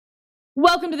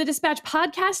Welcome to the Dispatch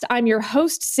Podcast. I'm your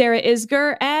host, Sarah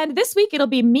Isgur, and this week it'll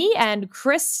be me and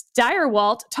Chris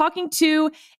Stirewalt talking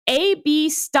to A.B.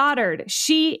 Stoddard.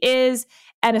 She is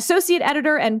an associate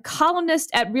editor and columnist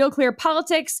at Real Clear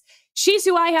Politics. She's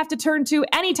who I have to turn to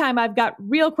anytime I've got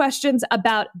real questions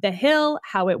about the Hill,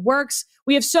 how it works.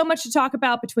 We have so much to talk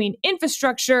about between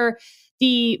infrastructure,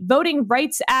 the Voting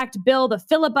Rights Act bill, the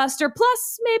filibuster,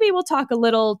 plus maybe we'll talk a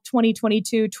little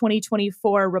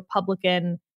 2022-2024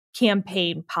 Republican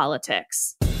campaign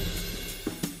politics.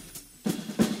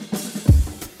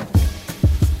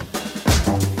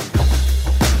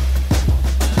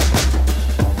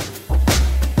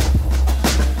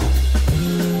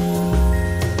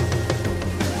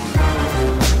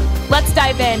 Let's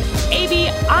dive in. AB,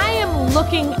 I am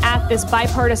looking at this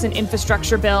bipartisan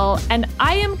infrastructure bill, and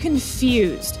I am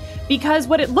confused because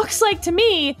what it looks like to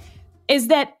me is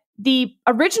that the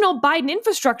original Biden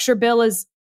infrastructure bill is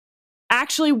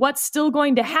actually what's still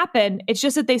going to happen. It's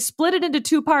just that they split it into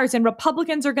two parts, and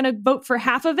Republicans are going to vote for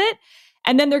half of it,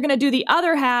 and then they're going to do the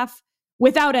other half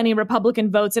without any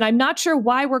Republican votes. And I'm not sure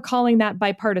why we're calling that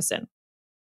bipartisan.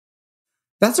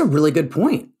 That's a really good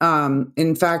point.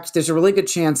 In fact, there's a really good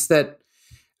chance that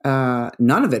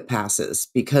none of it passes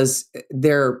because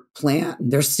their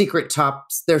top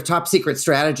secret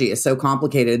strategy is so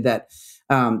complicated that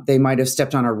they might have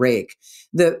stepped on a rake.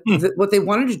 What they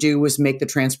wanted to do was make the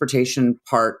transportation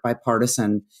part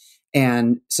bipartisan,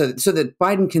 and so that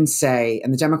Biden can say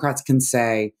and the Democrats can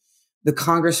say the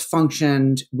Congress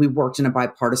functioned. We worked in a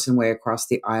bipartisan way across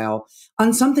the aisle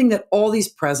on something that all these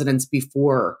presidents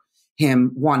before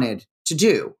him wanted to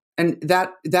do, and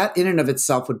that in and of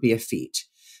itself would be a feat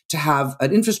to have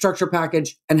an infrastructure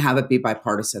package and have it be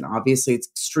bipartisan. Obviously, it's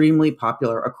extremely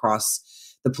popular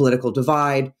across the political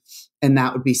divide, and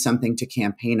that would be something to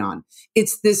campaign on.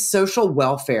 It's this social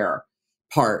welfare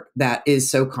part that is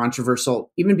so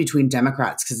controversial, even between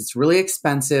Democrats, because it's really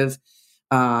expensive,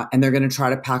 and they're going to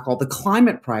try to pack all the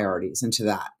climate priorities into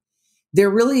that. There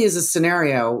really is a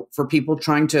scenario for people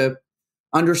trying to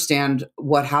understand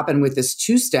what happened with this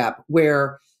two-step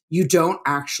where you don't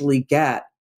actually get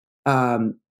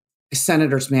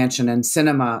Senators Manchin and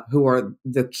Sinema, who are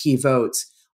the key votes,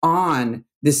 on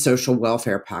this social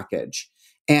welfare package.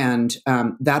 And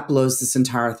that blows this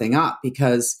entire thing up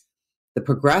because the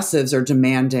progressives are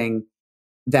demanding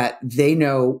that they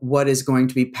know what is going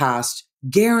to be passed,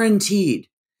 guaranteed,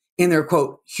 in their,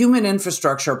 quote, human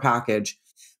infrastructure package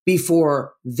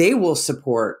before they will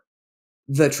support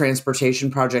the transportation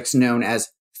projects known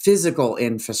as physical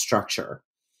infrastructure.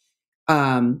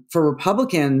 For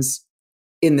Republicans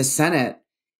in the Senate,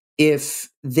 if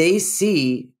they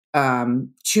see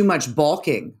too much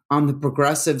balking on the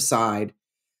progressive side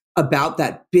about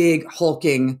that big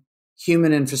hulking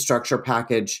human infrastructure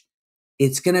package,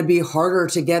 it's going to be harder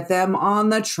to get them on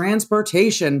the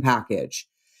transportation package.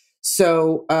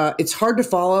 So it's hard to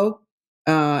follow,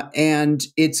 and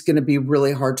it's going to be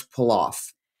really hard to pull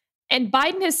off. And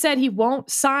Biden has said he won't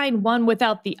sign one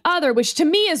without the other, which to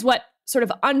me is what sort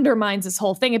of undermines this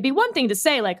whole thing. It'd be one thing to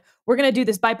say, like, we're going to do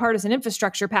this bipartisan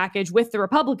infrastructure package with the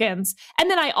Republicans, and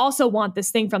then I also want this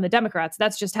thing from the Democrats.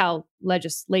 That's just how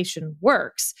legislation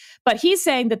works. But he's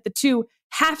saying that the two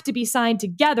have to be signed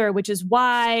together, which is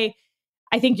why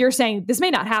I think you're saying this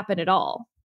may not happen at all.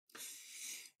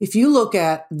 If you look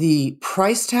at the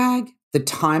price tag, the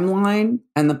timeline,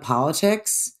 and the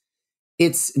politics,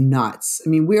 it's nuts. I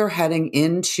mean, we are heading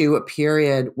into a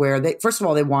period where first of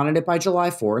all, they wanted it by July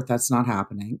 4th. That's not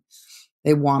happening.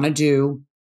 They want to do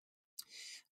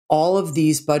all of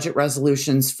these budget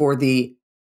resolutions for the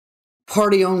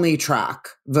party-only track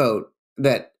vote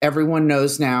that everyone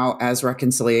knows now as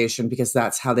reconciliation, because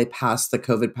that's how they passed the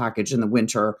COVID package in the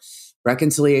winter.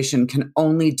 Reconciliation can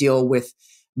only deal with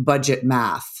budget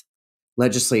math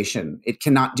legislation. It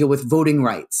cannot deal with voting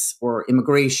rights or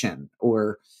immigration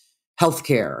or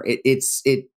healthcare.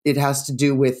 It has to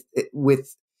do with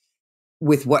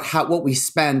what we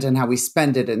spend and how we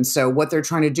spend it. And so what they're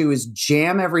trying to do is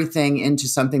jam everything into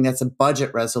something that's a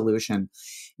budget resolution,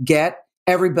 get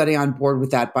everybody on board with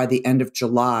that by the end of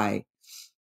July,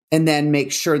 and then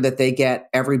make sure that they get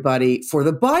everybody for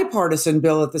the bipartisan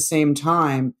bill at the same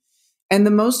time. And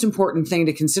the most important thing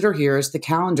to consider here is the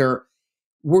calendar.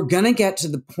 We're going to get to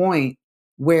the point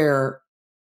where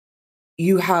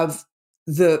you have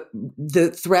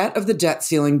the threat of the debt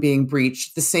ceiling being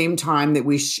breached the same time that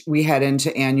we head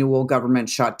into annual government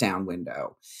shutdown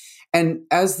window. And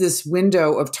as this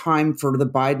window of time for the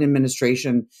Biden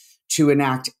administration to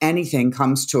enact anything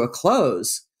comes to a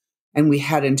close and we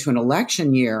head into an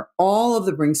election year, all of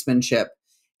the brinksmanship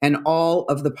and all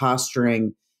of the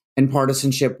posturing and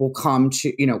partisanship will come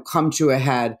to a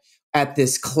head at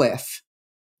this cliff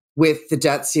with the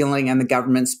debt ceiling and the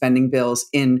government spending bills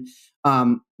in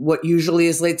what usually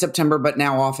is late September, but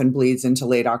now often bleeds into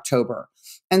late October.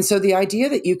 And so the idea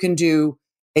that you can do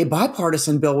a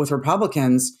bipartisan bill with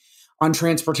Republicans on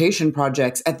transportation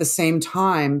projects at the same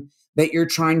time that you're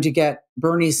trying to get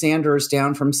Bernie Sanders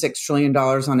down from $6 trillion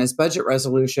on his budget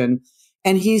resolution.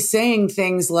 And he's saying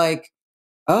things like,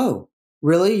 oh,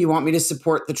 really? You want me to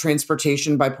support the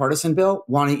transportation bipartisan bill?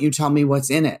 Why don't you tell me what's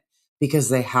in it? Because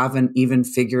they haven't even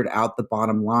figured out the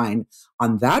bottom line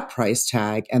on that price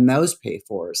tag and those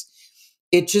pay-fors.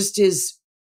 It just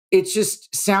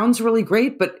sounds really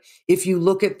great. But if you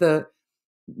look at the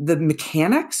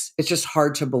mechanics, it's just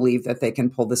hard to believe that they can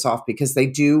pull this off, because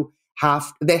they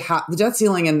have the debt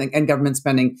ceiling and government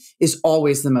spending is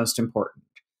always the most important.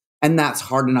 And that's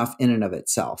hard enough in and of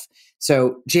itself.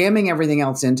 So jamming everything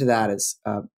else into that is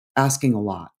asking a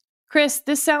lot. Chris,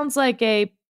 this sounds like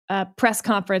a press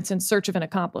conference in search of an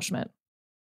accomplishment.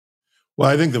 Well,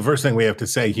 I think the first thing we have to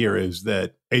say here is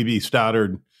that A.B.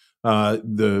 Stoddard,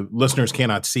 the listeners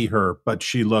cannot see her, but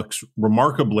she looks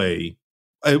remarkably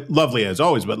lovely as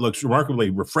always, but looks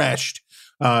remarkably refreshed.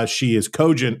 She is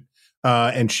cogent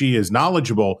and she is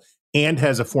knowledgeable and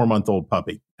has a 4-month-old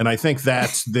puppy. And I think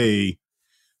that's a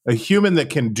human that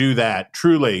can do that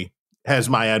truly has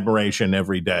my admiration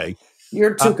every day.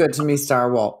 You're too good to me,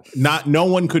 Star-Walt. No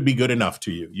one could be good enough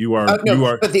to you. You are.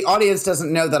 But the audience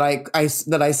doesn't know that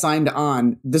I signed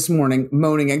on this morning,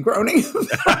 moaning and groaning,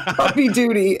 puppy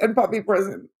duty and puppy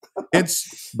prison.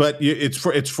 It's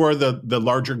for the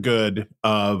larger good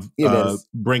of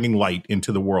bringing light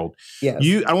into the world. Yes.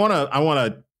 I want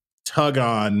to tug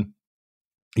on.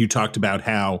 You talked about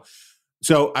how.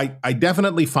 So I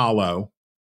definitely follow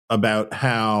about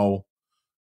how,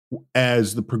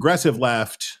 as the progressive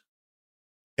left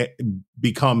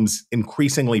becomes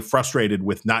increasingly frustrated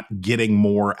with not getting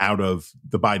more out of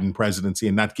the Biden presidency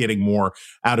and not getting more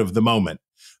out of the moment,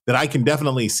 that I can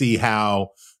definitely see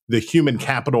how the human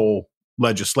capital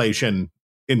legislation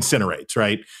incinerates,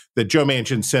 right? That Joe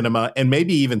Manchin, Sinema, and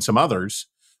maybe even some others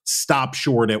stop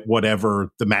short at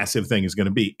whatever the massive thing is going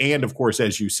to be. And of course,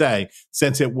 as you say,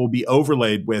 since it will be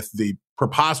overlaid with the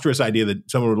preposterous idea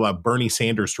that someone would allow Bernie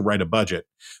Sanders to write a budget,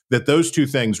 that those two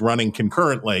things running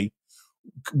concurrently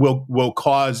will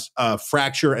cause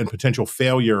fracture and potential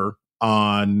failure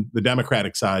on the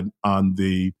Democratic side on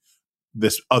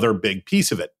this other big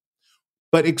piece of it.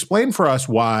 But explain for us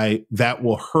why that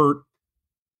will hurt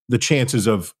the chances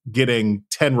of getting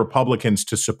 10 Republicans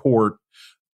to support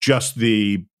just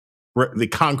the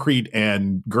concrete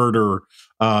and girder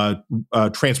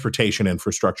transportation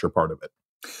infrastructure part of it.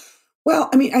 Well,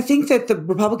 I mean, I think that the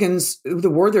Republicans, the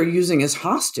word they're using is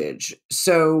hostage.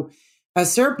 So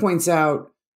as Sarah points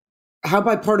out, how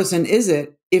bipartisan is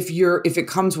it if it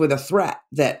comes with a threat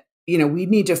that, we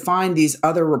need to find these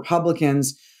other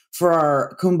Republicans for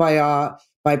our kumbaya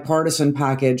bipartisan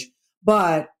package,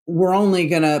 but we're only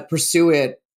going to pursue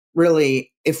it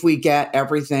really if we get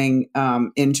everything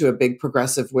into a big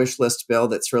progressive wish list bill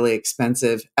that's really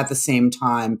expensive at the same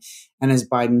time. And as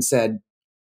Biden said,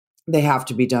 they have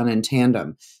to be done in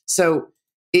tandem. So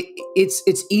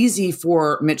it's easy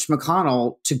for Mitch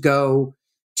McConnell to go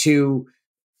to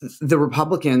the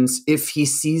Republicans if he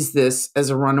sees this as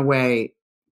a runaway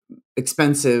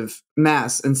expensive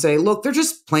mess and say, look, they're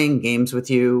just playing games with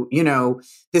you.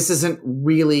 This isn't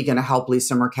really going to help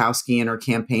Lisa Murkowski in her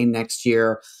campaign next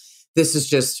year. This is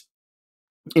just,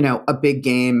 a big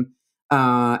game.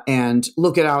 And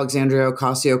look at Alexandria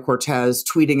Ocasio-Cortez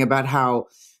tweeting about how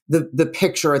the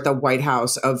picture at the White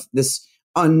House of this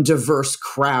undiverse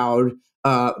crowd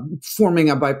forming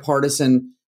a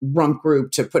bipartisan rump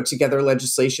group to put together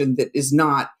legislation that is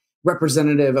not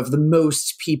representative of the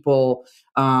most people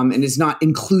and is not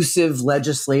inclusive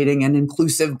legislating and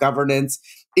inclusive governance.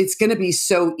 It's going to be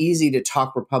so easy to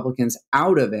talk Republicans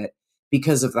out of it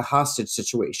because of the hostage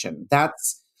situation.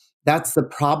 That's the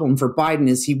problem for Biden,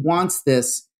 is he wants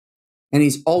this and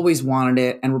he's always wanted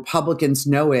it, and Republicans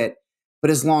know it.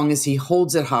 But as long as he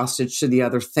holds it hostage to the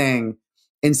other thing,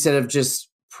 instead of just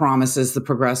promises the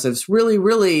progressives, really,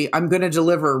 really, I'm going to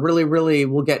deliver, really, really,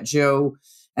 we'll get Joe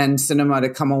and Sinema to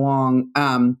come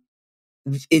along.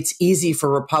 It's easy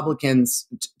for Republicans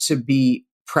to be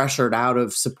pressured out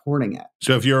of supporting it.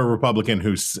 So if you're a Republican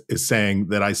who is saying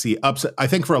that, I see upset, I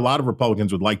think for a lot of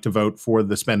Republicans would like to vote for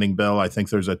the spending bill. I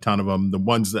think there's a ton of them. The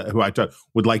ones who I talk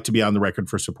would like to be on the record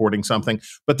for supporting something,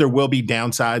 but there will be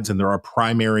downsides and there are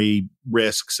primary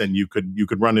risks, and you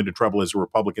could run into trouble as a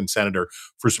Republican senator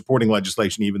for supporting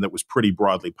legislation even that was pretty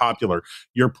broadly popular.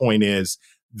 Your point is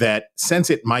that since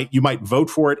you might vote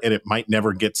for it and it might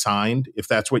never get signed, if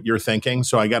that's what you're thinking.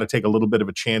 So I got to take a little bit of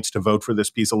a chance to vote for this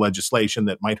piece of legislation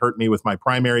that might hurt me with my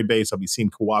primary base. I'll be seen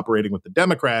cooperating with the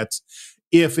Democrats.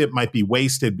 If it might be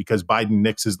wasted because Biden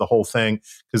nixes the whole thing,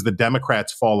 because the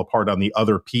Democrats fall apart on the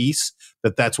other piece,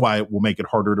 that's why it will make it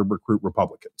harder to recruit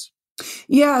Republicans.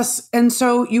 Yes. And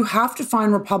so you have to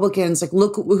find Republicans, like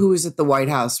look who is at the White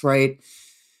House, right?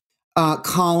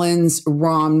 Collins,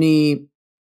 Romney,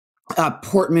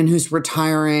 Portman, who's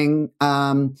retiring,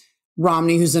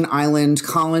 Romney, who's an island,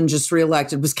 Collins just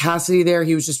reelected. Was Cassidy there?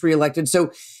 He was just reelected.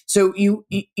 So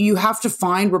you have to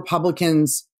find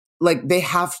Republicans, like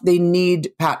they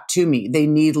need Pat Toomey, they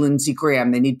need Lindsey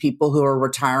Graham, they need people who are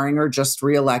retiring or just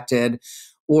reelected,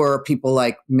 or people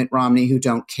like Mitt Romney who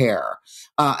don't care.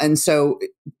 And so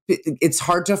it's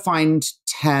hard to find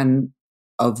 10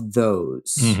 of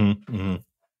those. Mm-hmm, mm-hmm.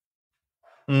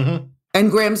 Mm-hmm.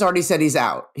 And Graham's already said he's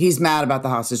out. He's mad about the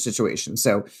hostage situation,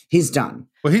 so he's done.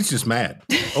 Well, he's just mad.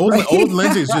 Old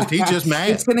Lindsey's he's just mad.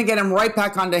 It's going to get him right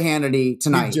back onto Hannity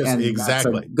tonight. Exactly. That's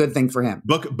a good thing for him.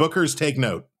 Bookers take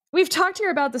note. We've talked here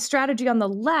about the strategy on the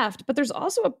left, but there's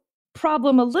also a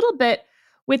problem a little bit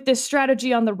with this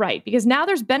strategy on the right, because now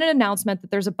there's been an announcement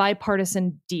that there's a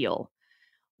bipartisan deal.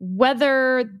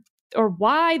 Whether or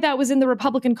why that was in the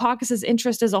Republican caucus's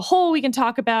interest as a whole, we can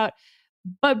talk about.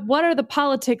 But what are the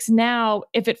politics now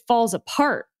if it falls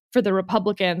apart for the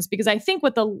Republicans? Because I think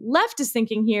what the left is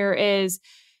thinking here is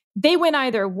they win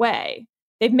either way.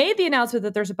 They've made the announcement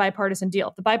that there's a bipartisan deal.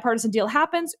 If the bipartisan deal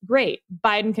happens, great.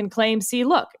 Biden can claim, see,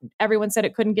 look, everyone said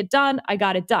it couldn't get done. I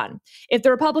got it done. If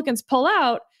the Republicans pull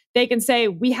out, they can say,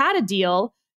 we had a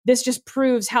deal. This just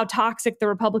proves how toxic the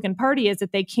Republican Party is,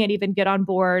 that they can't even get on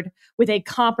board with a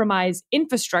compromise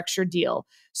infrastructure deal.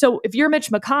 So if you're Mitch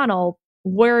McConnell,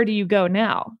 where do you go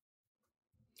now?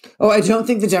 Oh, I don't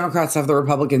think the Democrats have the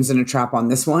Republicans in a trap on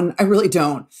this one. I really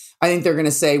don't. I think they're going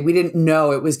to say, we didn't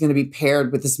know it was going to be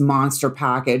paired with this monster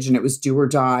package and it was do or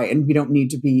die. And we don't need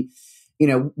to be,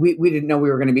 we didn't know we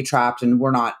were going to be trapped, and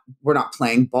we're not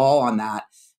playing ball on that.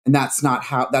 And that's not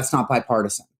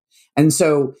bipartisan. And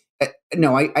so,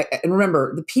 no, and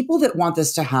remember, the people that want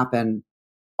this to happen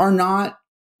are not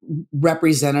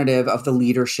representative of the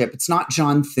leadership. It's not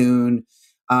John Thune.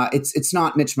 It's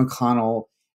not Mitch McConnell.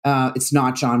 It's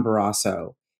not John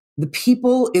Barrasso. The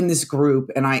people in this group,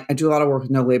 and I do a lot of work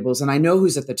with No Labels, and I know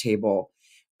who's at the table,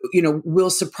 will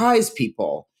surprise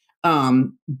people.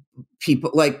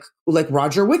 People like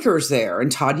Roger Wicker's there,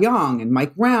 and Todd Young, and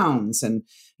Mike Rounds, and,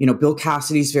 Bill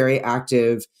Cassidy's very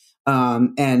active.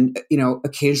 And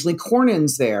occasionally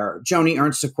Cornyn's there. Joni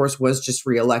Ernst, of course, was just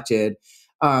reelected.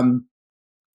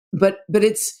 But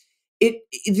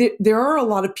there are a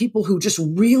lot of people who just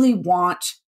really want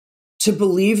to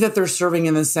believe that they're serving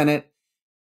in the Senate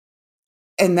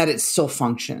and that it still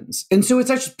functions. And so it's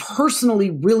actually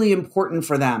personally really important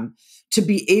for them to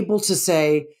be able to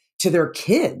say to their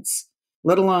kids,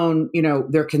 let alone,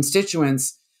 their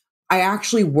constituents, I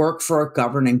actually work for a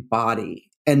governing body,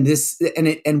 and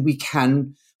we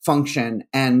can function,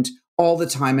 and all the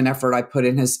time and effort I put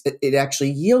in it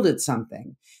actually yielded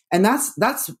something. And that's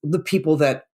the people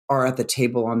that are at the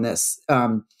table on this.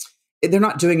 They're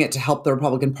not doing it to help the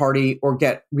Republican Party or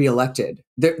get reelected.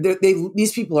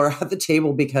 These people are at the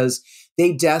table because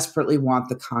they desperately want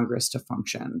the Congress to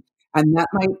function. And that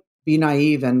might be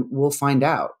naive, and we'll find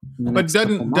out. But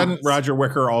doesn't Roger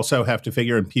Wicker also have to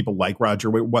figure in people like Roger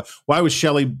Wicker? Why was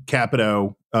Shelley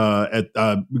Capito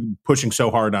pushing so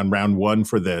hard on round one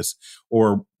for this,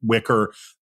 or Wicker?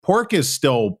 Pork is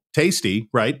still tasty,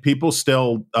 right? People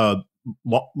still,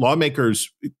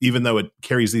 lawmakers, even though it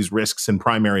carries these risks in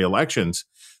primary elections,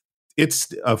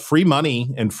 it's free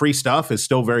money and free stuff is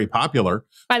still very popular.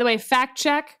 By the way, fact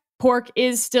check, pork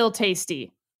is still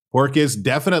tasty. Pork is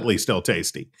definitely still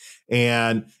tasty.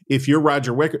 And if you're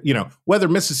Roger Wicker, whether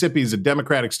Mississippi is a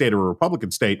Democratic state or a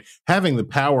Republican state, having the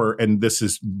power, and this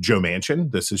is Joe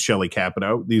Manchin, this is Shelley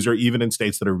Capito, these are even in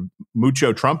states that are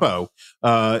mucho Trumpo.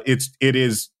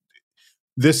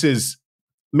 This is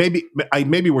maybe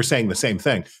we're saying the same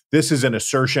thing. This is an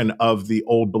assertion of the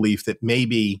old belief that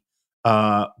maybe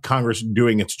Congress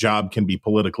doing its job can be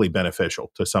politically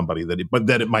beneficial to somebody, but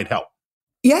that it might help.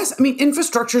 Yes. I mean,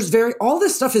 infrastructure is all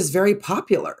this stuff is very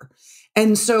popular.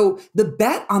 And so the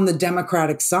bet on the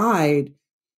Democratic side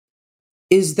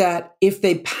is that if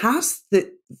they pass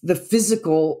the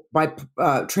physical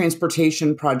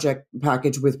transportation project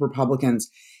package with Republicans,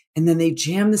 and then they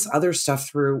jam this other stuff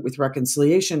through with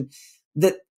reconciliation,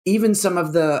 that even some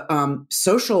of the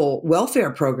social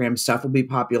welfare program stuff will be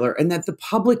popular, and that the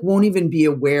public won't even be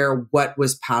aware what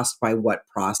was passed by what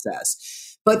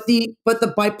process.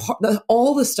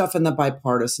 all the stuff in the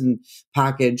bipartisan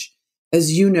package,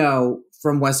 as you know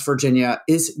from West Virginia,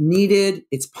 is needed.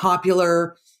 It's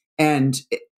popular, and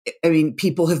I mean,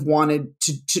 people have wanted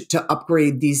to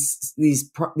upgrade these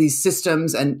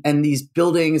systems and these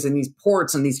buildings and these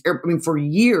ports and for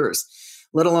years,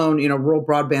 let alone rural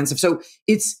broadband stuff. So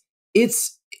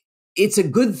it's a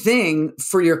good thing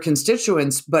for your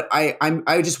constituents, but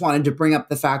I just wanted to bring up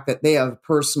the fact that they have a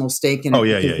personal stake in it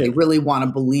because they really want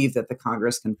to believe that the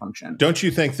Congress can function. Don't you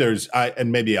think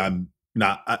and maybe I'm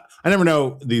not, I never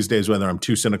know these days whether I'm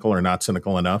too cynical or not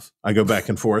cynical enough. I go back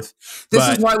and forth. This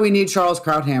is why we need Charles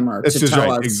Krauthammer to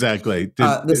tell us exactly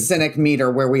the cynic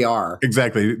meter where we are.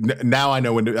 Exactly. Now I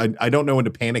know I don't know when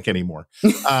to panic anymore.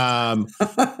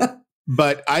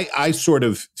 But I sort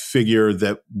of figure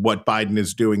that what Biden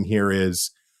is doing here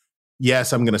is,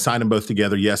 yes, I'm going to sign them both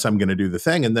together. Yes, I'm going to do the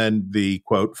thing. And then the,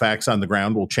 quote, facts on the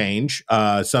ground will change.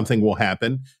 Something will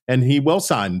happen. And he will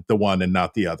sign the one and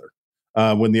not the other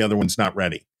when the other one's not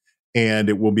ready. And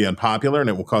it will be unpopular and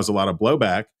it will cause a lot of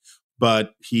blowback.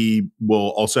 But it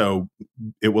will also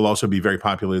be very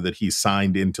popular that he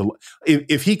signed into,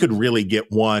 if he could really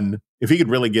get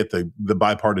the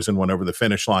bipartisan one over the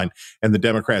finish line and the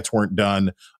Democrats weren't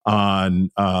done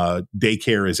on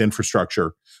daycare as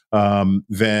infrastructure,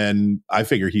 then I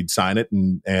figure he'd sign it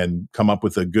and come up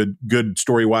with a good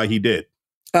story why he did.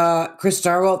 Chris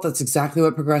Stirewalt, that's exactly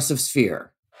what progressives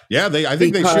fear. Yeah, I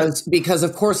think they should. Because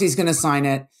of course he's going to sign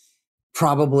it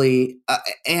probably,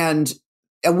 and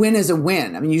a win is a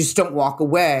win. I mean, you just don't walk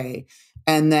away.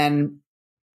 And then,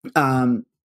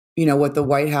 what the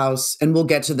White House, and we'll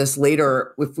get to this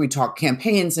later if we talk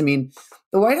campaigns. I mean,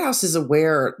 the White House is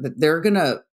aware that they're going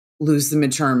to lose the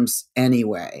midterms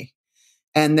anyway,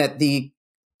 and that the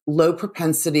low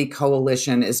propensity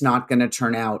coalition is not going to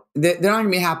turn out. They're not going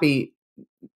to be happy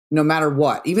no matter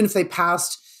what. Even if they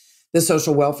passed the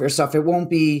social welfare stuff, it won't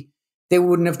be, they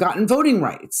wouldn't have gotten voting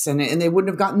rights and they wouldn't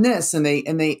have gotten this and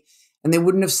they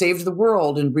wouldn't have saved the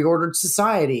world and reordered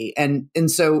society. And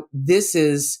so this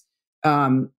is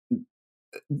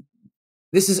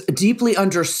deeply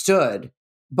understood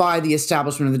by the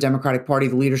establishment of the Democratic Party,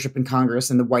 the leadership in Congress,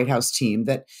 and the White House team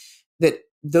that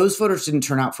those voters didn't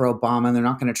turn out for Obama and they're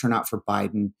not going to turn out for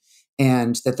Biden,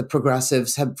 and that the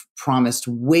progressives have promised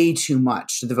way too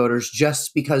much to the voters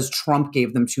just because Trump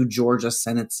gave them 2 Georgia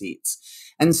Senate seats.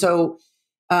 And so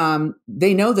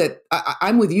they know that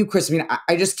I'm with you, Chris. I mean,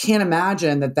 I just can't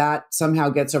imagine that somehow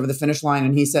gets over the finish line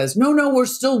and he says, no, we're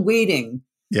still waiting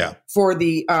for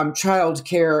the child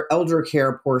care, elder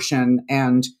care portion.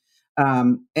 And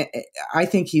I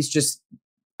think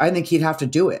he'd have to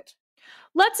do it.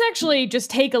 Let's actually just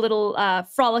take a little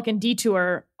frolic and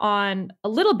detour on a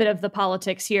little bit of the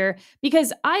politics here,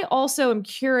 because I also am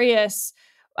curious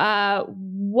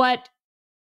what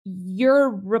your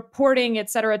reporting, et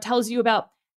cetera, tells you about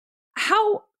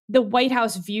how the White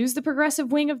House views the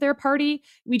progressive wing of their party.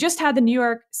 We just had the New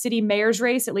York City mayor's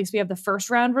race. At least we have the first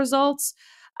round results,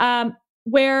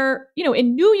 where,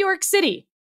 in New York City,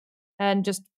 and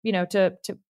just, to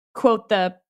quote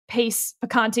the Pace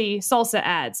Picante salsa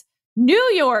ads, in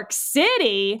New York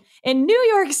City,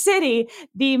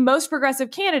 the most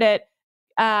progressive candidate,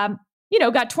 got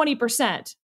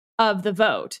 20% of the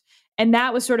vote. And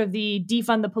that was sort of the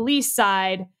defund the police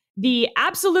side. The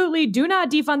absolutely do not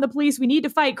defund the police. We need to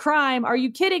fight crime. Are you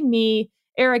kidding me?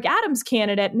 Eric Adams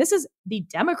candidate. And this is the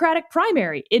Democratic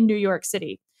primary in New York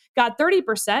City. Got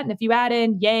 30%. And if you add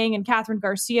in Yang and Catherine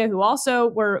Garcia, who also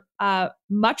were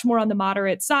much more on the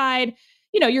moderate side,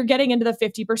 you're getting into the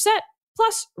 50%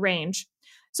 plus range.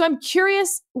 So I'm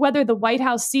curious whether the White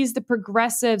House sees the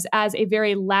progressives as a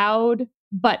very loud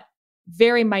but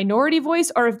very minority voice,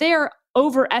 or if they are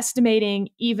overestimating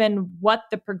even what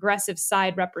the progressive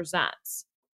side represents.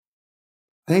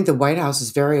 I think the White House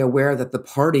is very aware that the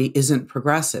party isn't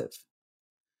progressive,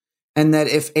 and that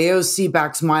if AOC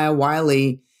backs Maya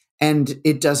Wiley and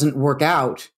it doesn't work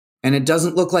out, and it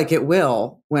doesn't look like it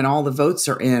will when all the votes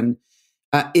are in,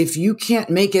 if you can't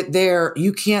make it there,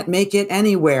 you can't make it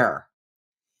anywhere.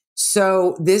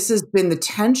 So this has been the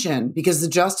tension, because the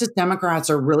Justice Democrats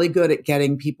are really good at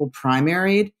getting people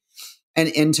primaried and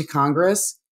into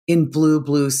Congress in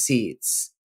blue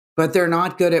seats, but they're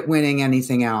not good at winning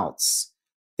anything else.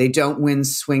 They don't win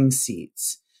swing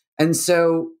seats. And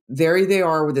so there they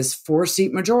are with this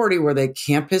 4-seat majority where they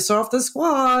can't piss off the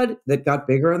squad that got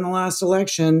bigger in the last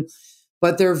election,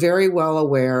 but they're very well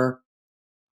aware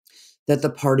that the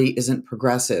party isn't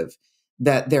progressive,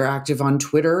 that they're active on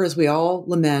Twitter, as we all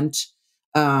lament,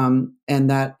 and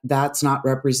that's not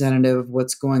representative of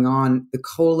what's going on. The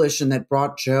coalition that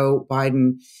brought Joe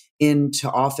Biden into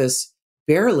office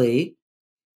barely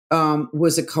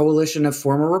was a coalition of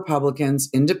former Republicans,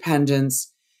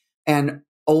 independents, and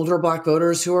older Black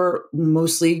voters who are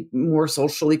mostly more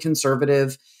socially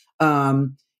conservative.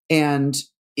 And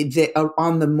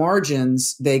on the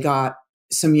margins, they got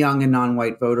some young and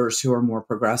non-white voters who are more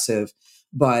progressive,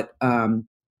 but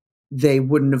they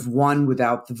wouldn't have won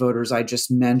without the voters I just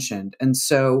mentioned. And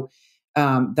so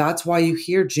that's why you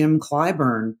hear Jim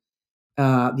Clyburn,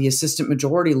 the assistant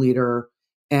majority leader,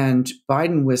 and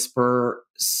Biden whisperer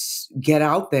get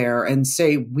out there and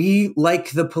say, we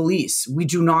like the police. We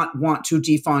do not want to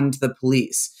defund the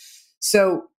police.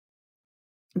 So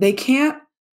they can't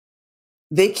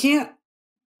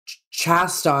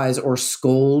chastise or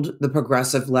scold the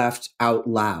progressive left out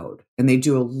loud. And they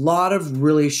do a lot of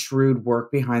really shrewd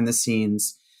work behind the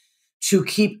scenes to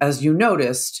keep, as you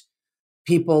noticed,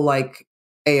 people like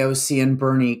AOC and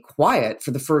Bernie quiet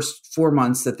for the first 4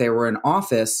 months that they were in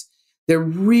office. They're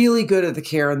really good at the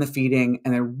care and the feeding,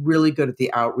 and they're really good at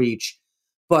the outreach.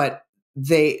 But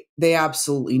they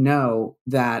absolutely know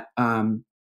that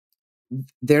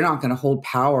they're not going to hold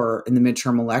power in the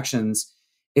midterm elections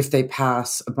if they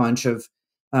pass a bunch of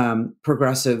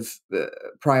progressive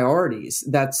priorities.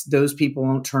 Those people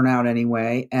won't turn out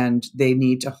anyway, and they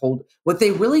need to hold. What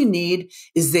they really need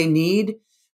is they need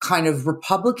kind of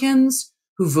Republicans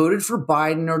who voted for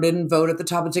Biden or didn't vote at the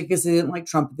top of the ticket because they didn't like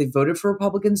Trump, but they voted for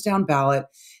Republicans down ballot,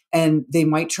 and they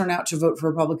might turn out to vote for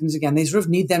Republicans again. They sort of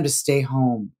need them to stay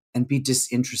home and be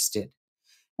disinterested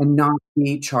and not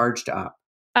be charged up.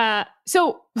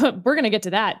 So we're going to get to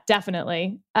that,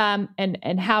 definitely,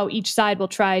 and how each side will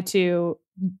try to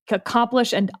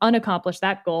accomplish and unaccomplish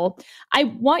that goal. I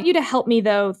want you to help me,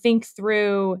 though, think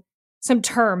through some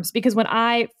terms, because when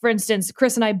for instance,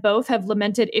 Chris and I both have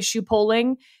lamented issue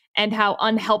polling and how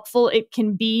unhelpful it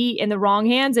can be in the wrong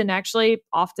hands, and actually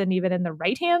often even in the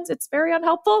right hands, it's very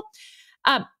unhelpful.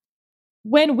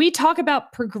 When we talk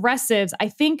about progressives, I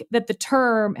think that the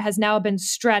term has now been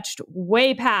stretched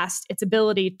way past its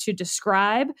ability to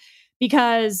describe,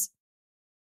 because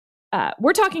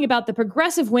we're talking about the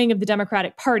progressive wing of the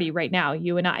Democratic Party right now,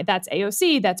 you and I. That's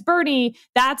AOC, that's Bernie,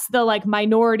 that's the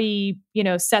minority,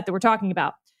 set that we're talking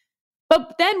about.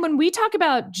 But then when we talk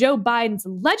about Joe Biden's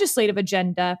legislative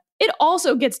agenda, it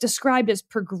also gets described as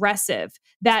progressive,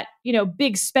 that,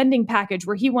 big spending package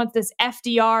where he wants this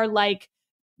FDR-like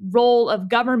role of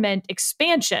government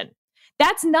expansion.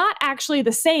 That's not actually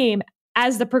the same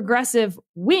as the progressive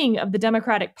wing of the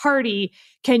Democratic Party.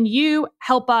 Can you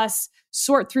help us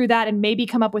sort through that and maybe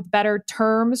come up with better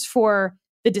terms for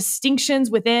the distinctions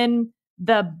within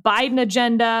the Biden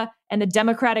agenda and the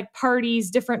Democratic Party's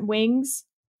different wings?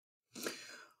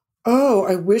 Oh,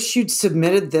 I wish you'd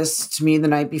submitted this to me the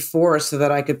night before so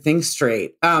that I could think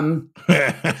straight.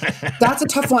 That's a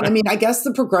tough one. I mean, I guess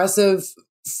the progressive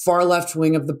far left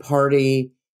wing of the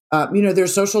party, they're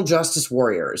social justice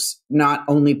warriors, not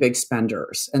only big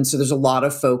spenders. And so there's a lot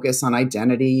of focus on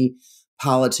identity,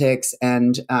 politics,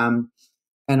 and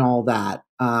all that.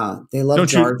 They love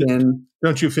jargon.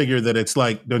 Don't you figure that it's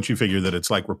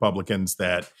like Republicans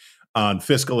that on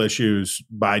fiscal issues,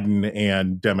 Biden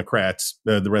and Democrats,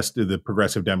 the rest of the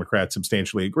progressive Democrats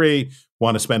substantially agree,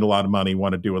 want to spend a lot of money,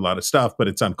 want to do a lot of stuff, but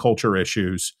it's on culture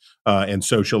issues and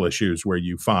social issues where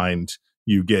you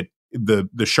get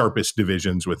the sharpest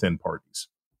divisions within parties.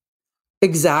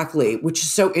 Exactly, which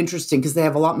is so interesting because they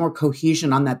have a lot more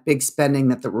cohesion on that big spending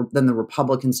than the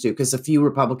Republicans do, because a few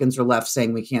Republicans are left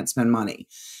saying we can't spend money.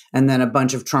 And then a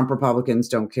bunch of Trump Republicans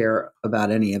don't care about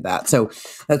any of that. So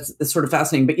that's sort of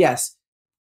fascinating. But yes,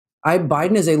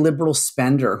 Biden is a liberal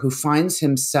spender who finds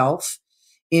himself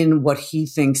in what he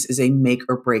thinks is a make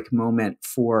or break moment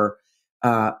for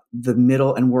the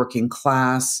middle and working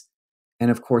class, and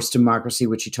of course, democracy,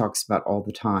 which he talks about all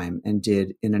the time and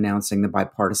did in announcing the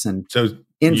bipartisan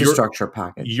infrastructure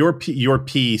package. Your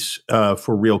piece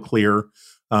for Real Clear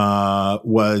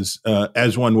was,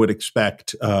 as one would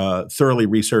expect, thoroughly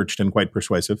researched and quite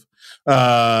persuasive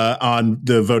on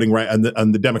the voting right,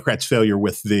 on the Democrats' failure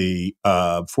with the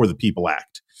For the People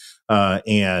Act,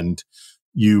 and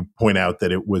you point out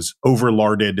that it was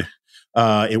overlarded.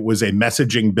 It was a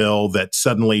messaging bill that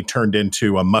suddenly turned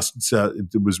into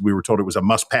we were told it was a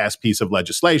must-pass piece of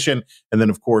legislation. And then,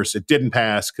 of course, it didn't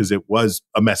pass because it was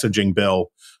a messaging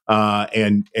bill.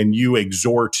 And you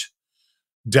exhort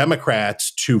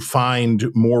Democrats to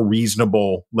find more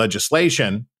reasonable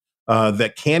legislation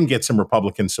that can get some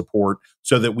Republican support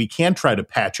so that we can try to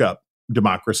patch up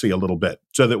democracy a little bit,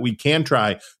 so that we can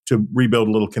try to rebuild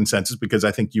a little consensus, because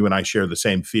I think you and I share the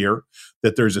same fear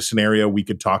that there's a scenario we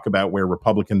could talk about where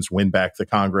Republicans win back the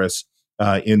Congress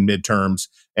in midterms,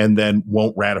 and then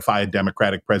won't ratify a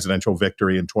Democratic presidential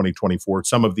victory in 2024.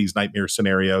 Some of these nightmare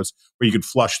scenarios where you could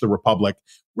flush the republic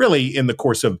really in the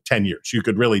course of 10 years. You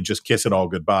could really just kiss it all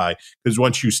goodbye, because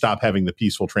once you stop having the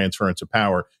peaceful transference of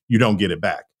power, you don't get it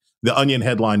back. The Onion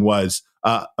headline was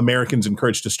Americans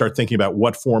encouraged to start thinking about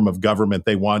what form of government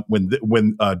they want when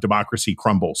democracy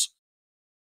crumbles.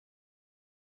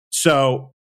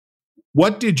 So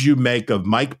what did you make of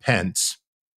Mike Pence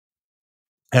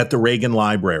at the Reagan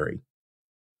Library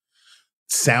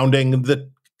sounding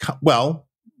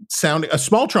a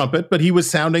small trumpet, but he was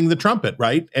sounding the trumpet,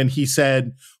 right? And he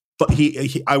said, but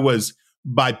I was,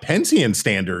 by Pencean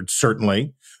standards,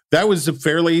 certainly, that was a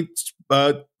fairly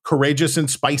courageous and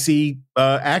spicy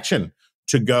action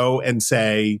to go and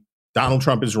say Donald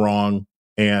Trump is wrong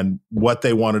and what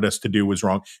they wanted us to do was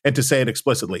wrong, and to say it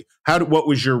explicitly. What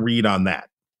was your read on that?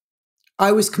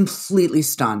 I was completely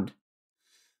stunned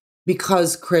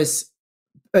because, Chris,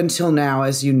 until now,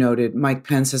 as you noted, Mike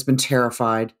Pence has been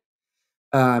terrified.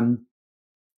 He's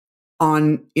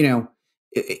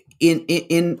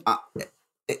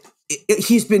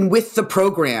been with the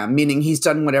program, meaning he's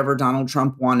done whatever Donald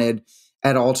Trump wanted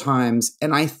at all times.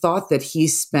 And I thought that he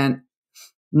spent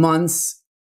months.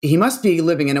 He must be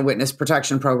living in a witness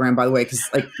protection program, by the way, because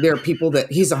there are people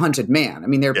that he's a hunted man. I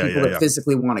mean, there are people that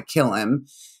physically want to kill him,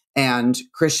 and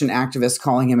Christian activists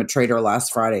calling him a traitor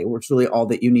last Friday, which is really all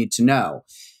that you need to know.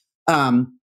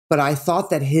 But I thought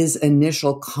that his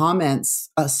initial comments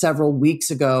several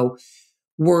weeks ago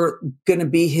were going to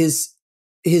be his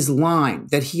line,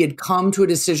 that he had come to a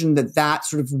decision that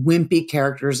sort of wimpy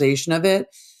characterization of it,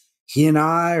 he and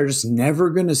I are just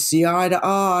never going to see eye to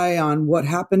eye on what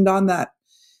happened on that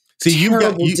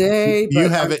terrible day. You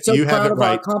have it. So you have it of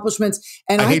right. our accompllements,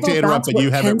 and I hate to interrupt, but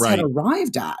you have Pence it right. Had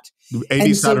arrived at.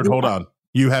 A.B. Stoddard, hold on.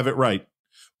 You have it right.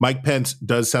 Mike Pence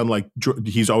does sound like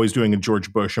he's always doing a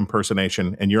George Bush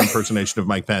impersonation, and your impersonation of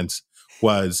Mike Pence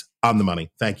was on the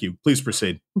money. Thank you. Please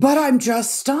proceed. But I'm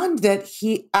just stunned that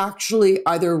he actually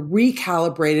either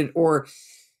recalibrated or,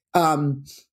 I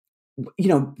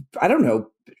don't know,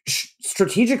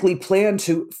 strategically planned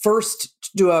to first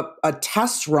do a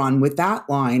test run with that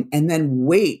line and then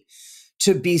wait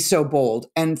to be so bold.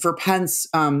 And for Pence,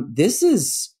 this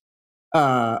is,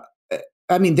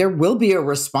 there will be a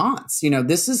response.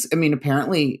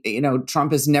 Apparently,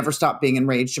 Trump has never stopped being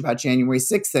enraged about January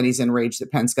 6th, and he's enraged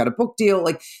that Pence got a book deal.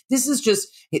 This is just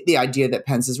the idea that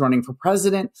Pence is running for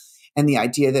president, and the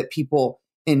idea that people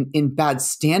in bad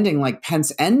standing like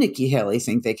Pence and Nikki Haley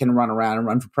think they can run around and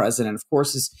run for president, of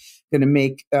course, is going to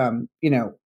make,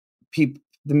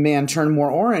 the man turn more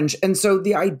orange. And so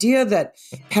the idea that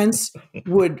Pence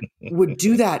would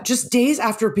do that just days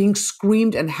after being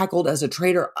screamed and heckled as a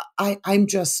traitor, I'm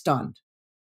just stunned.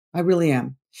 I really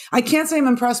am. I can't say I'm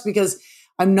impressed because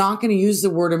I'm not going to use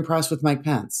the word impressed with Mike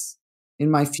Pence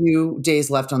in my few days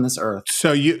left on this earth.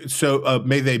 So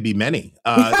may they be many.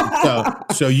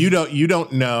 So you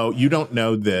don't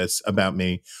know this about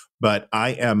me, but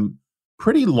I am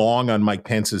pretty long on Mike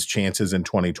Pence's chances in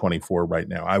 2024 right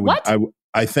now.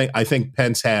 I think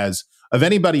Pence has, of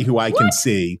anybody who I can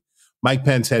see, Mike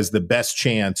Pence has the best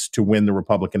chance to win the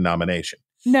Republican nomination.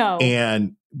 No.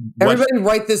 And everybody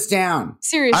write this down.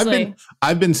 Seriously.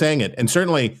 I've been saying it, and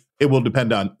certainly it will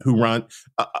depend on who runs.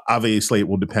 Obviously, it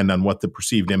will depend on what the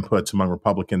perceived inputs among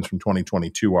Republicans from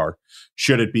 2022 are.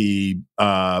 Should it be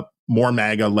more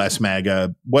MAGA, less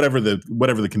MAGA, whatever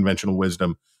the conventional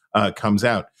wisdom comes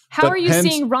out. How are you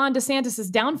seeing Ron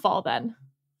DeSantis' downfall then?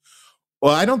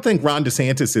 Well, I don't think Ron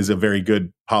DeSantis is a very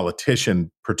good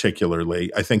politician,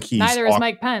 particularly. I think neither is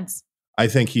Mike Pence. I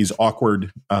think he's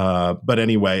awkward. But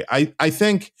anyway, I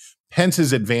think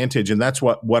Pence's advantage, and that's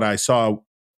what I saw,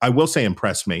 I will say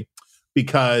impressed me,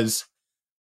 because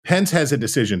Pence has a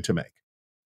decision to make.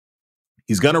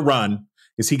 He's going to run.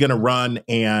 Is he going to run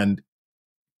and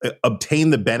obtain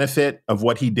the benefit of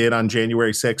what he did on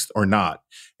January 6th or not?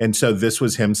 And so this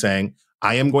was him saying,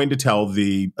 I am going to tell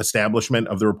the establishment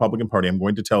of the Republican Party, I'm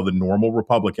going to tell the normal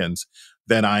Republicans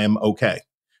that I am okay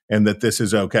and that this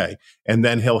is okay. And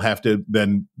then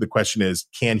then the question is,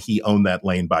 can he own that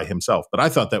lane by himself? But I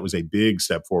thought that was a big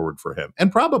step forward for him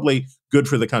and probably good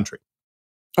for the country.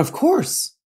 Of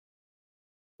course.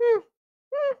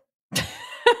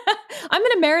 I'm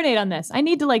going to marinate on this. I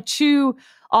need to chew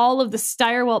all of the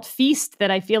Stirewalt feast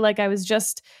that I feel like I was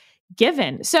just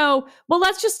given. So, well,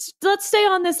 let's stay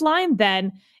on this line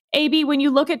then. AB, when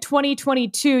you look at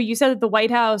 2022, you said that the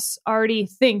White House already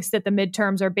thinks that the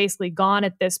midterms are basically gone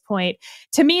at this point.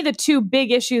 To me, the two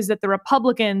big issues that the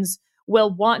Republicans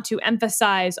will want to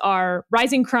emphasize are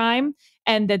rising crime,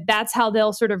 and that's how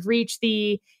they'll sort of reach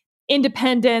the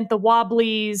independent, the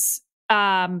Wobblies,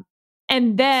 and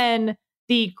then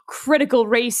the critical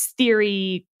race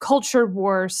theory, culture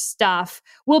war stuff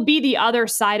will be the other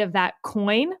side of that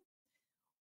coin.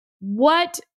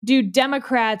 What do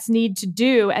Democrats need to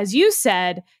do, as you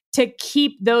said, to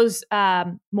keep those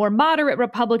more moderate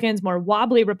Republicans, more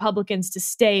wobbly Republicans to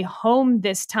stay home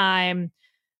this time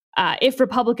if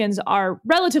Republicans are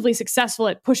relatively successful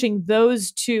at pushing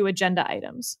those two agenda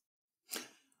items?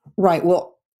 Right.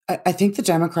 Well, I think the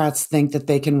Democrats think that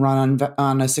they can run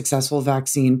on a successful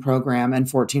vaccine program and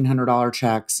 $1,400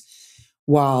 checks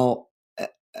while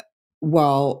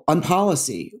on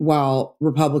policy, while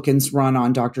Republicans run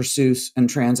on Dr. Seuss and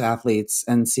trans athletes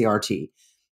and CRT.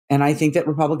 And I think that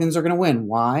Republicans are going to win.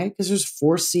 Why? Because there's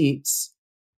 4 seats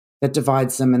that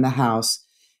divides them in the House.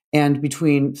 And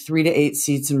between 3 to 8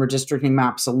 seats in redistricting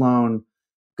maps alone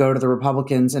go to the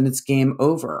Republicans, and it's game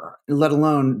over, let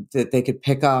alone that they could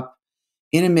pick up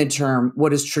in a midterm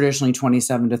what is traditionally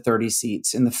 27 to 30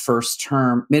 seats in the first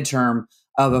midterm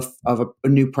of a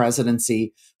new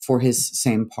presidency for his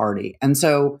same party. And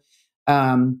so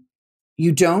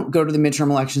you don't go to the midterm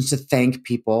elections to thank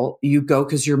people. You go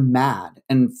because you're mad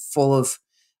and full of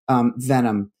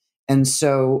venom. And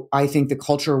so I think the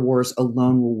culture wars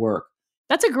alone will work.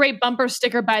 That's a great bumper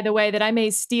sticker, by the way, that I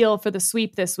may steal for the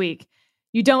sweep this week.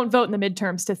 You don't vote in the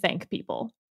midterms to thank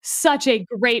people. Such a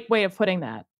great way of putting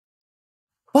that.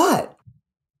 But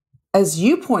as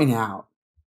you point out,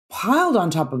 piled on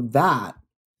top of that,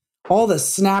 all the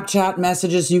Snapchat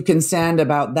messages you can send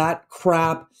about that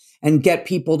crap and get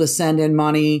people to send in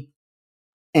money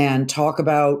and talk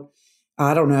about,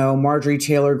 I don't know, Marjorie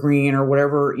Taylor Greene or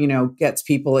whatever, gets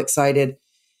people excited.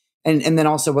 And then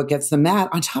also what gets them mad.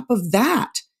 On top of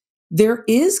that, there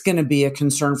is going to be a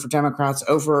concern for Democrats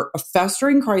over a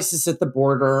festering crisis at the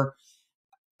border,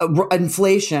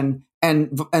 inflation,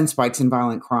 and spikes in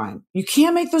violent crime. You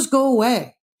can't make those go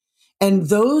away. And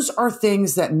those are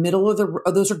things that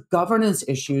those are governance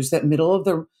issues that middle of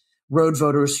the road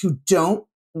voters who don't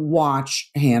watch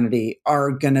Hannity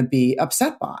are going to be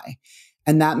upset by.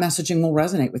 And that messaging will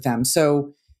resonate with them.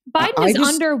 So Biden is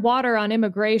underwater on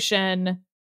immigration.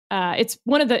 It's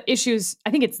one of the issues,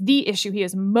 I think it's the issue he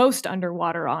is most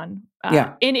underwater on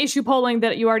in issue polling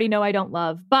that you already know I don't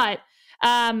love. But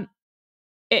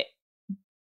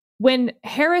when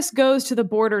Harris goes to the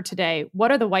border today, what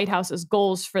are the White House's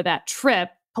goals for that trip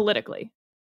politically?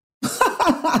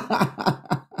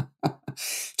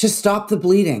 To stop the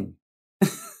bleeding.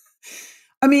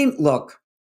 I mean, look,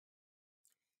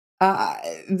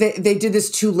 they did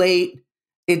this too late.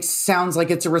 It sounds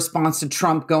like it's a response to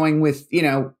Trump going with,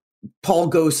 Paul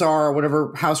Gosar or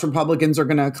whatever House Republicans are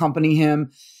going to accompany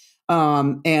him.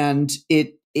 And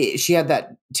she had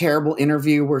that terrible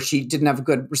interview where she didn't have a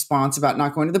good response about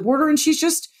not going to the border. And she's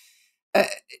just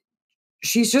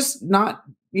not,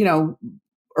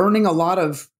 earning a lot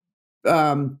of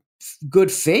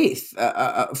good faith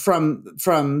from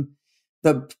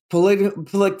the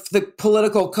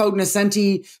political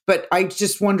cognoscenti. But I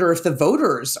just wonder if the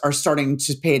voters are starting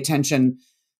to pay attention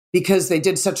because they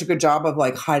did such a good job of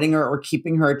hiding her or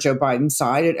keeping her at Joe Biden's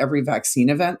side at every vaccine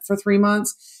event for 3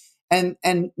 months. And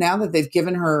now that they've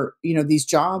given her, these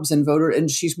jobs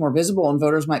and she's more visible and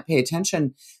voters might pay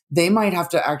attention, they might have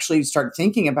to actually start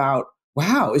thinking about,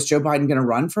 wow, is Joe Biden going to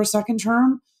run for a second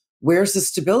term? Where's the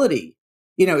stability?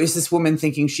 Is this woman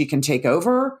thinking she can take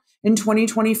over in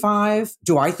 2025?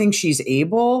 Do I think she's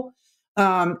able?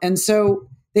 And so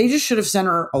they just should have sent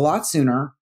her a lot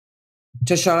sooner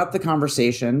to shut up the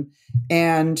conversation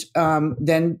and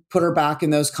then put her back in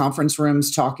those conference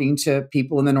rooms talking to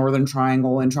people in the Northern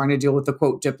Triangle and trying to deal with the,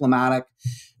 quote, diplomatic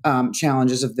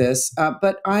challenges of this.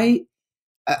 But I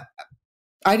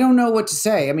don't know what to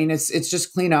say. I mean, it's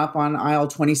just clean up on aisle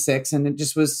 26, and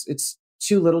it's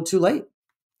too little too late.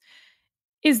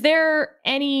 Is there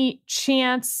any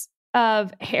chance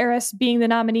of Harris being the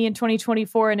nominee in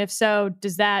 2024? And if so,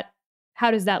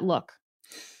 how does that look?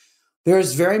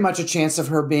 There's very much a chance of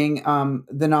her being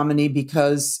the nominee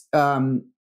because I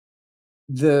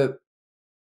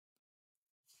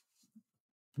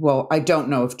don't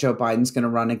know if Joe Biden's going to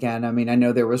run again. I mean, I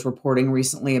know there was reporting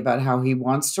recently about how he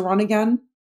wants to run again.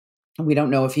 We don't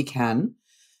know if he can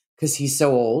because he's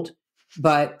so old,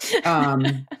 but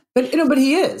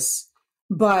he is.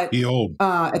 But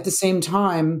at the same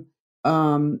time,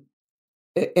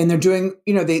 and they're doing,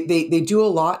 they do a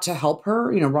lot to help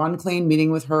her. Ron Klain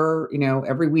meeting with her,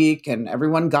 every week, and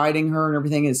everyone guiding her and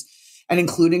everything and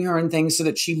including her in things so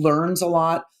that she learns a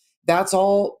lot. That's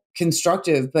all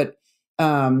constructive, but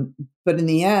in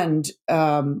the end,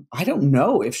 I don't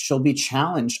know if she'll be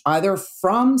challenged either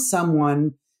from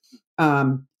someone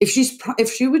if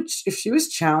she was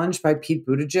challenged by Pete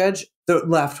Buttigieg, the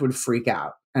left would freak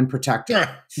out and protect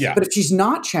her. Yeah. But if she's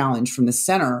not challenged from the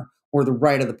center or the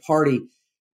right of the party,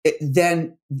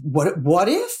 then what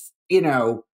if,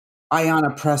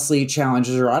 Ayanna Pressley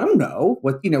challenges her? I don't know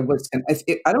I don't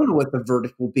know what the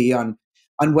verdict will be on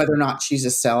whether or not she's a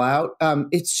sellout.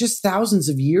 It's just thousands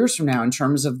of years from now in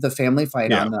terms of the family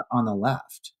fight on the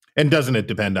left. And doesn't it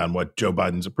depend on what Joe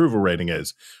Biden's approval rating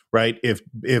is, right? If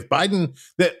Biden,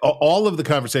 all of the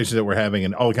conversations that we're having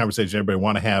and all the conversations everybody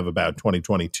want to have about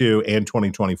 2022 and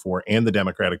 2024 and the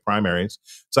Democratic primaries,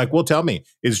 it's like, well, tell me,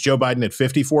 is Joe Biden at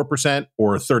 54%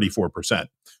 or 34%?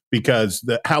 Because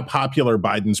how popular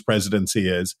Biden's presidency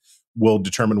is will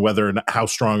determine whether and how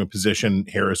strong a position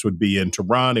Harris would be in to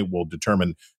run. It will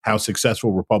determine how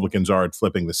successful Republicans are at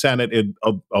flipping the Senate.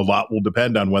 A lot will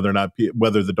depend on whether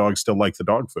the dogs still like the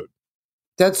dog food.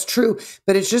 That's true.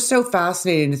 But it's just so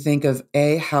fascinating to think of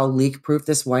A, how leak-proof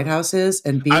this White House is,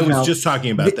 and B, I was just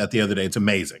talking about that the other day. It's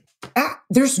amazing.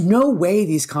 There's no way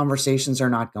these conversations are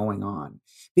not going on.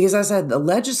 Because as I said, the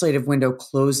legislative window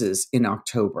closes in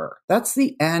October. That's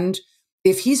the end.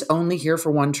 If he's only here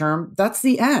for one term, that's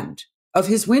the end of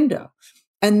his window.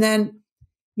 And then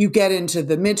you get into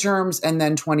the midterms, and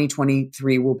then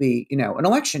 2023 will be, an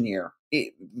election year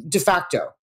de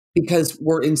facto, because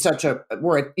we're in such a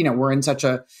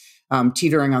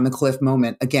teetering on the cliff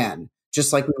moment again,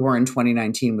 just like we were in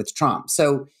 2019 with Trump.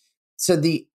 So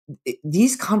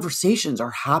these conversations are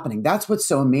happening. That's what's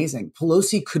so amazing.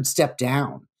 Pelosi could step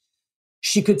down.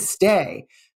 She could stay.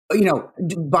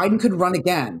 Biden could run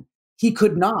again. He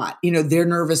could not. They're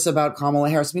nervous about Kamala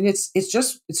Harris. I mean, it's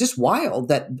just wild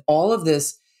that all of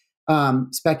this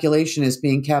speculation is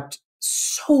being kept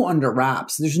so under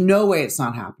wraps. There's no way it's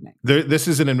not happening. This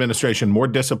is an administration more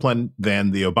disciplined than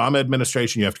the Obama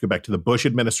administration. You have to go back to the Bush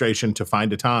administration to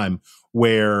find a time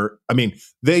where,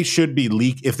 they should be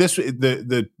if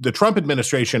the Trump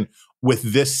administration with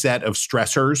this set of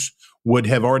stressors would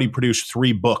have already produced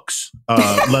 3 books,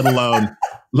 let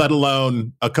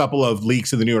alone a couple of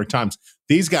leaks in the New York Times.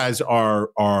 These guys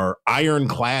are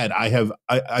ironclad.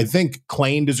 I think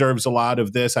Klain deserves a lot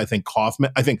of this. I think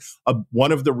Kaufman. I think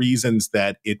one of the reasons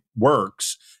that it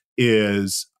works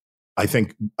is I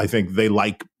think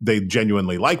they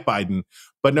genuinely like Biden.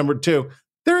 But number 2,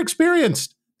 they're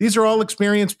experienced. These are all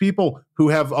experienced people who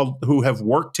have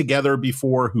worked together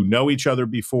before, who know each other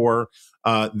before.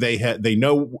 They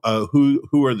know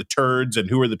who are the turds and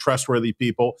who are the trustworthy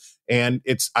people. And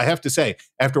I have to say,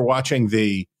 after watching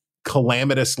the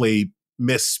calamitously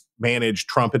mismanaged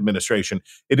Trump administration,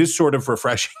 it is sort of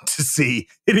refreshing to see.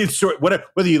 It is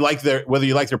whether you like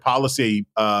their policy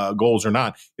goals or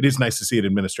not. It is nice to see an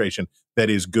administration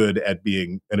that is good at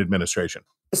being an administration.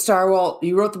 Stirewalt,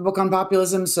 you wrote the book on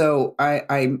populism, so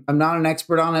I'm not an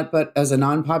expert on it, but as a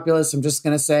non-populist, I'm just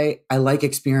going to say I like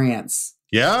experience.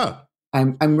 Yeah.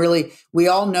 I'm really, we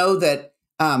all know that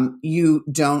you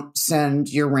don't send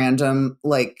your random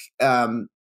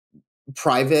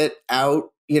private out,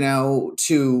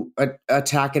 to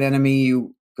attack an enemy.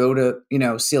 You go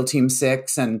to, SEAL Team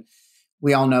 6, and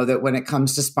we all know that when it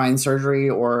comes to spine surgery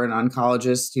or an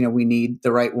oncologist, we need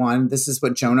the right one. This is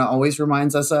what Jonah always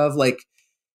reminds us of,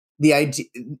 the idea,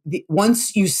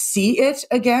 once you see it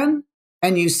again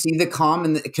and you see the calm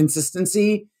and the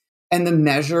consistency and the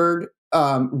measured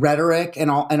rhetoric and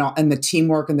the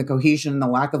teamwork and the cohesion and the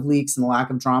lack of leaks and the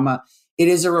lack of drama, it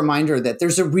is a reminder that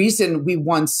there's a reason we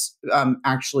once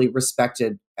actually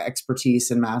respected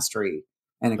expertise and mastery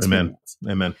and experience.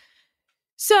 Amen.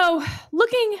 So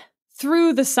looking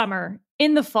through the summer,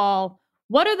 in the fall,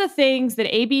 what are the things that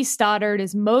A.B. Stoddard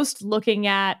is most looking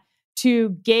at to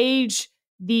gauge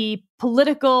the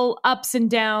political ups and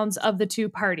downs of the two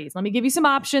parties? Let me give you some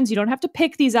options. You don't have to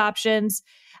pick these options.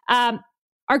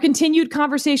 Our continued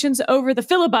conversations over the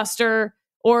filibuster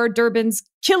or Durbin's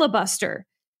kilibuster.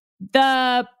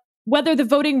 Whether the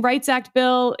Voting Rights Act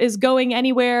bill is going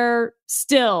anywhere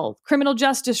still, criminal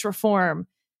justice reform,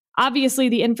 obviously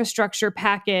the infrastructure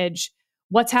package,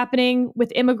 what's happening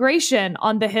with immigration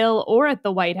on the Hill or at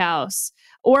the White House?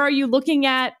 Or are you looking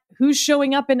at who's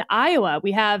showing up in Iowa?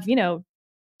 We have,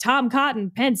 Tom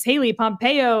Cotton, Pence, Haley,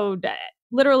 Pompeo,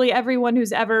 literally everyone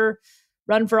who's ever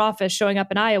run for office showing up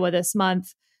in Iowa this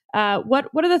month. What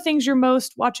are the things you're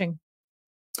most watching?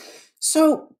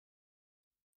 So,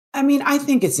 I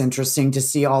think it's interesting to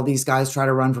see all these guys try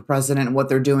to run for president. And what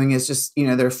they're doing is just,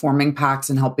 they're forming PACs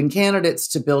and helping candidates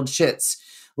to build shits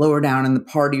lower down in the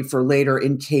party for later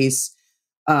in case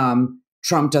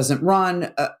Trump doesn't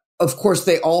run. Of course,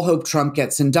 they all hope Trump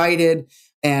gets indicted.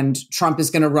 And Trump is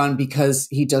going to run because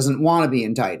he doesn't want to be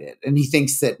indicted. And he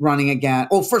thinks that running again,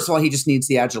 well, first of all, he just needs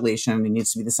the adulation and he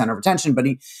needs to be the center of attention. But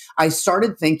I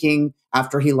started thinking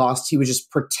after he lost, he would just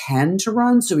pretend to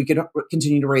run so he could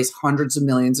continue to raise hundreds of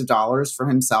millions of dollars for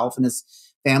himself and his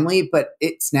family. But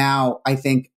it's now, I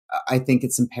think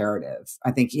it's imperative.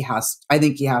 I think he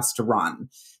has to run.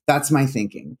 That's my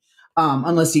thinking,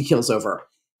 unless he keels over.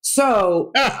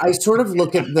 So I sort of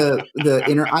look at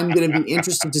I'm going to be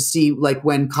interested to see like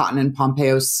when Cotton and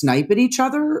Pompeo snipe at each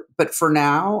other. But for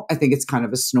now, I think it's kind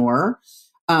of a snore.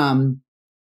 I'm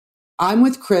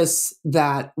with Chris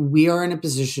that we are in a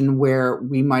position where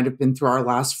we might have been through our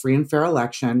last free and fair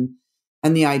election.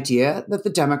 And the idea that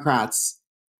the Democrats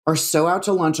are so out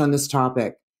to lunch on this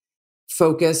topic,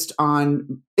 focused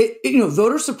on it,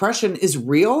 voter suppression is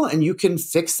real and you can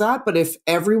fix that. But if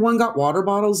everyone got water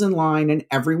bottles in line and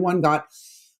everyone got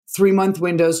 3-month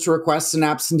windows to request an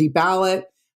absentee ballot,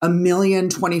 1 million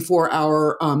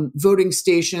 24-hour voting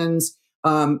stations,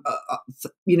 90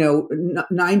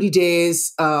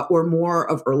 days or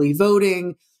more of early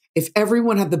voting, if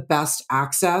everyone had the best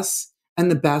access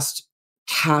and the best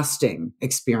casting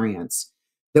experience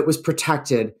that was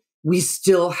protected, we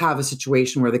still have a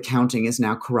situation where the counting is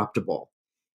now corruptible.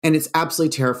 And it's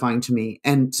absolutely terrifying to me.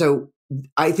 And so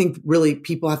I think really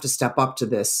people have to step up to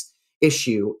this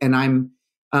issue. And I'm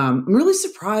really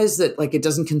surprised that like it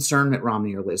doesn't concern Mitt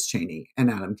Romney or Liz Cheney and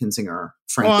Adam Kinzinger,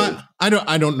 frankly. Well, I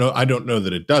don't know. I don't know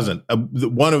that it doesn't.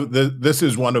 This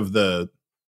is one of the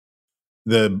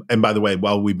and by the way,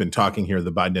 while we've been talking here,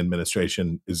 the Biden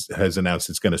administration has announced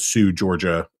it's going to sue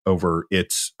Georgia over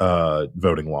its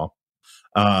voting law.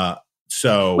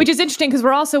 Which is interesting because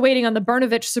we're also waiting on the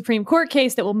Brnovich Supreme Court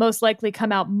case that will most likely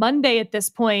come out Monday at this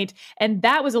point. And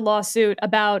that was a lawsuit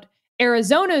about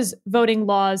Arizona's voting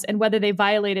laws and whether they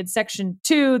violated Section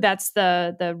 2. That's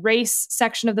the race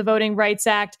section of the Voting Rights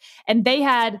Act. And they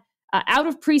had out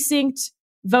of precinct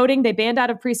voting. They banned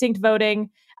out of precinct voting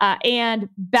and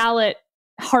ballot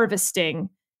harvesting.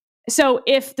 So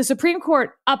if the Supreme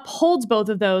Court upholds both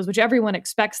of those, which everyone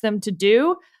expects them to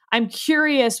do, I'm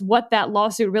curious what that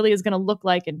lawsuit really is going to look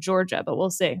like in Georgia, but we'll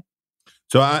see.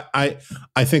 So I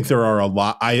think there are a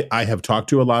lot. I have talked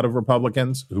to a lot of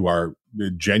Republicans who are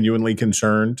genuinely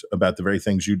concerned about the very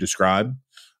things you described.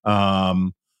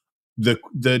 The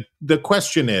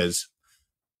question is,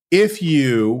 this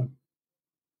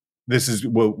is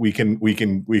what we can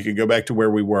go back to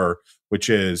where we were, which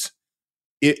is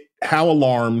how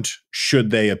alarmed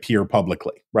should they appear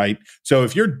publicly, right? So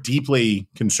if you're deeply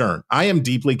concerned, I am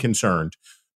deeply concerned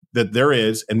that there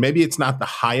is, and maybe it's not the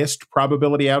highest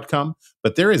probability outcome,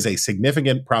 but there is a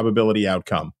significant probability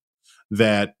outcome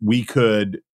that we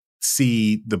could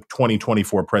see the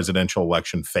 2024 presidential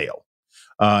election fail.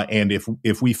 And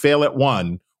if we fail at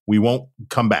one, we won't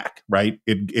come back, right?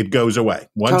 It goes away.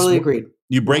 Totally agreed.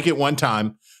 You break it one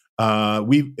time.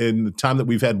 In the time that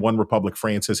we've had one republic,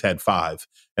 France has had 5,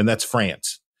 and that's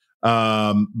France.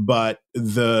 But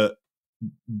the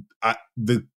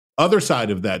other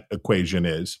side of that equation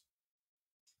is,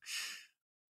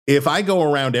 if I go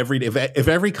around every day, if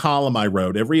every column I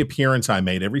wrote, every appearance I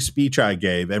made, every speech I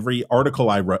gave, every article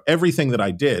I wrote, everything that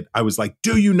I did, I was like,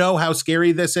 do you know how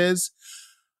scary this is?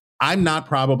 I'm not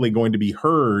probably going to be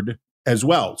heard as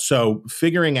well. So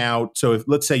figuring out, so if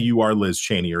let's say you are Liz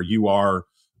Cheney or you are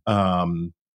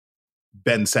Ben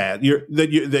Sasse,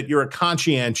 you're a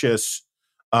conscientious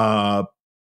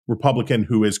Republican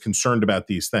who is concerned about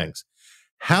these things.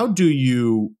 How do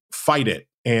you fight it?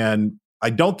 And I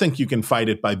don't think you can fight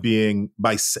it by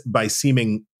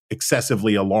seeming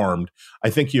excessively alarmed.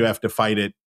 I think you have to fight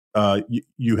it.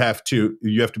 You have to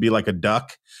be like a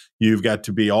duck. You've got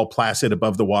to be all placid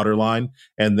above the waterline,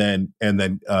 and then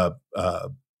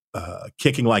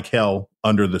kicking like hell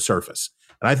under the surface.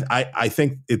 And I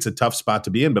think it's a tough spot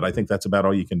to be in, but I think that's about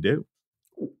all you can do.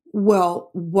 Well,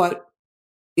 what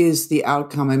is the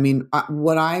outcome? I mean,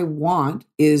 what I want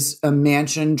is a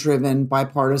Manchin-driven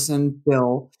bipartisan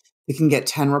bill that can get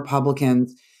 10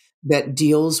 Republicans that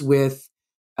deals with,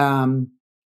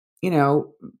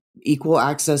 equal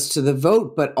access to the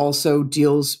vote, but also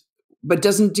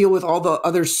doesn't deal with all the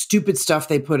other stupid stuff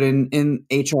they put in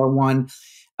HR 1.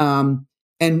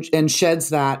 And sheds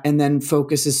that and then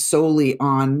focuses solely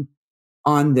on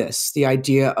this, the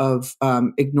idea of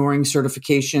ignoring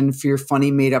certification for your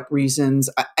funny made up reasons.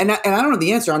 And I don't know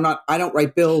the answer. I don't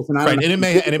write bills, and it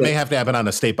may have to happen on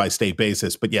a state by state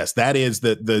basis. But yes, that is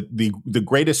the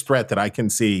greatest threat that I can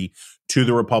see to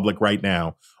the republic right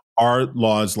now are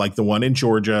laws like the one in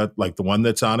Georgia, like the one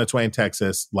that's on its way in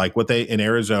Texas, like what they in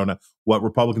Arizona, what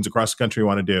Republicans across the country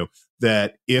want to do.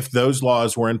 That if those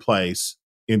laws were in place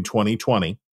in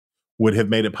 2020, would have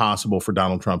made it possible for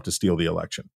Donald Trump to steal the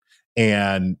election.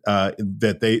 And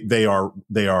that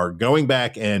they are going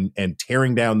back and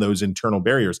tearing down those internal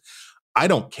barriers. I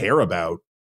don't care about.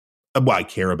 Well, I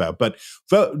care about, but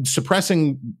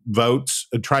suppressing votes,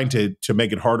 trying to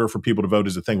make it harder for people to vote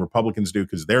is a thing Republicans do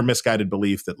because their misguided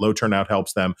belief that low turnout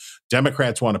helps them.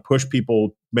 Democrats want to push people,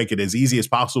 make it as easy as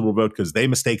possible to vote because they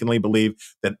mistakenly believe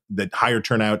that higher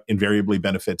turnout invariably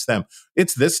benefits them.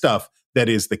 It's this stuff that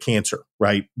is the cancer,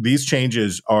 right? These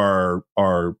changes are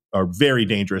very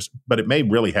dangerous, but it may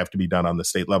really have to be done on the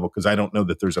state level because I don't know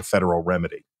that there's a federal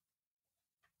remedy.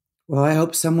 Well, I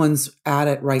hope someone's at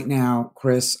it right now,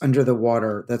 Chris, under the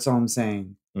water. That's all I'm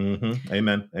saying. Mm-hmm.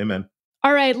 Amen. Amen.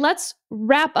 All right, let's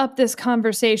wrap up this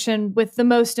conversation with the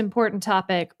most important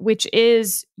topic, which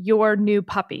is your new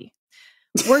puppy.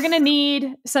 We're going to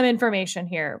need some information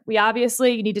here. You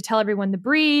need to tell everyone the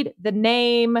breed, the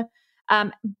name.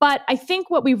 But I think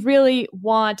what we really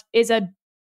want is a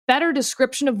better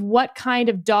description of what kind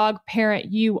of dog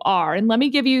parent you are. And let me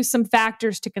give you some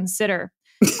factors to consider.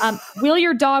 Will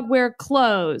your dog wear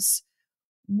clothes?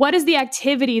 What is the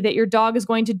activity that your dog is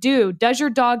going to do? Does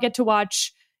your dog get to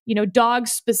watch,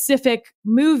 dog-specific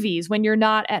movies when you're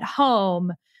not at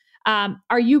home?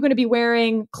 Are you going to be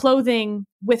wearing clothing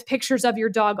with pictures of your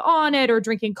dog on it or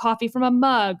drinking coffee from a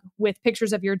mug with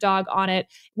pictures of your dog on it?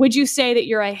 Would you say that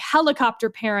you're a helicopter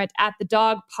parent at the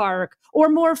dog park or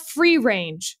more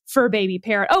free-range fur baby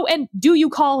parent? Oh, and do you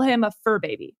call him a fur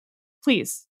baby?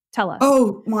 Please. Tell us.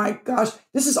 Oh my gosh.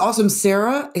 This is awesome.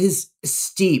 Sarah is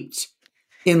steeped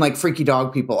in like freaky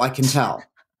dog people. I can tell.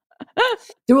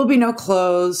 There will be no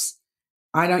clothes.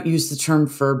 I don't use the term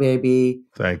fur baby.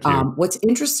 Thank you. What's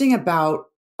interesting about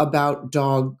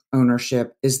dog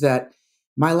ownership is that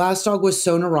my last dog was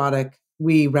so neurotic.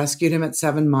 We rescued him at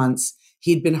 7 months.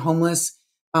 He'd been homeless.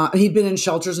 He'd been in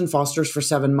shelters and fosters for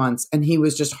 7 months. And he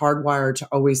was just hardwired to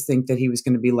always think that he was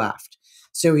going to be left.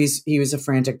 So he was a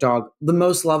frantic dog, the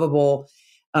most lovable,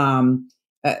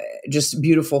 just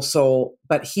beautiful soul.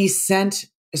 But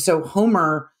so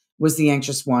Homer was the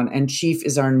anxious one and Chief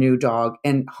is our new dog.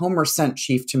 And Homer sent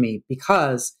Chief to me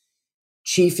because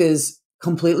Chief is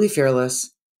completely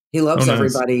fearless. He loves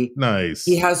everybody. Nice.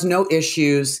 He has no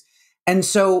issues. And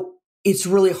so it's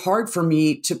really hard for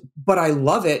me but I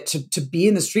love it to be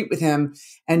in the street with him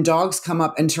and dogs come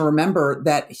up and to remember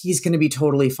that he's going to be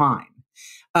totally fine.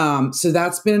 So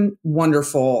that's been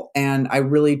wonderful. And I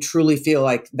really truly feel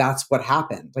like that's what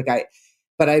happened.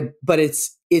 But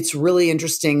it's really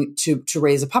interesting to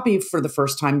raise a puppy for the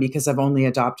first time because I've only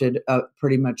adopted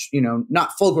pretty much,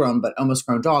 not full grown, but almost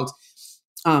grown dogs,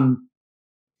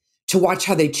 to watch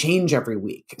how they change every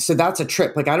week. So that's a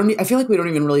trip. I feel like we don't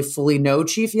even really fully know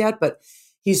Chief yet, but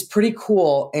he's pretty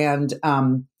cool. And,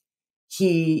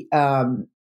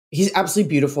 he's absolutely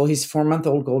beautiful. He's a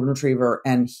 4-month-old golden retriever,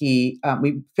 and we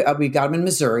got him in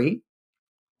Missouri,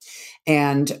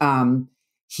 and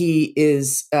he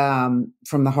is from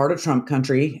the heart of Trump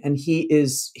country, and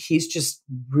he's just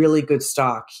really good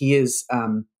stock. He is. Is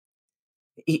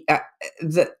he going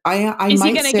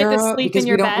to get to sleep in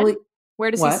your bed?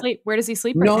 Where does he sleep? Where does he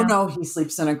sleep? No, he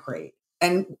sleeps in a crate.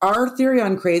 And our theory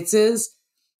on crates is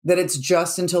that it's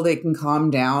just until they can calm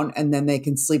down and then they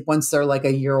can sleep. Once they're like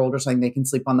a year old or something, they can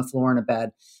sleep on the floor in a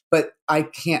bed. But I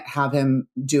can't have him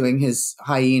doing his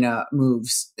hyena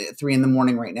moves at 3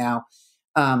 a.m. right now.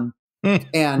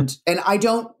 And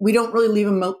we don't really leave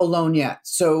him alone yet.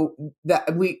 So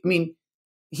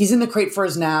he's in the crate for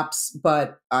his naps,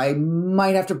 but I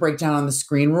might have to break down on the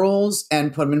screen rules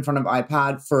and put him in front of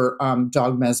iPad for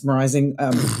dog mesmerizing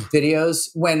videos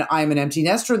when I'm an empty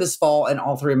nester this fall and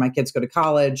all 3 of my kids go to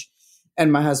college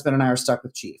and my husband and I are stuck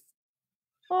with Chief.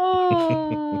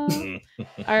 Oh.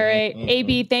 All right.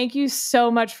 AB, thank you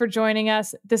so much for joining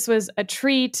us. This was a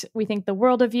treat. We think the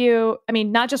world of you. I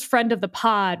mean, not just friend of the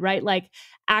pod, right? Like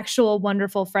actual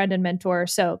wonderful friend and mentor.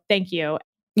 So thank you.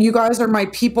 You guys are my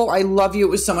people. I love you. It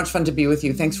was so much fun to be with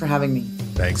you. Thanks for having me.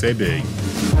 Thanks, AB.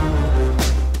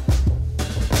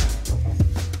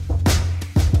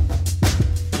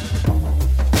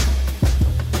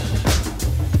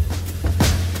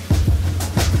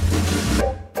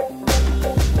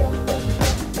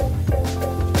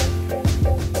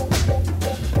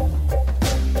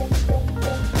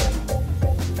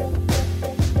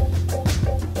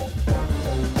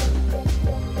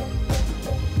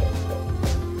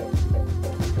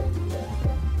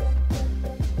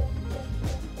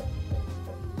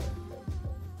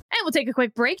 will take a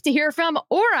quick break to hear from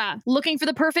Aura. Looking for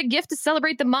the perfect gift to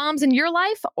celebrate the moms in your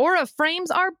life? Aura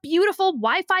frames are beautiful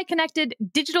Wi-Fi connected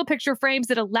digital picture frames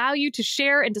that allow you to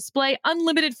share and display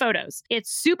unlimited photos.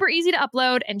 It's super easy to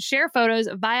upload and share photos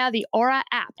via the Aura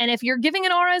app. And if you're giving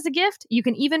an Aura as a gift, you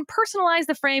can even personalize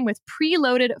the frame with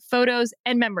preloaded photos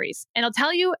and memories. And I'll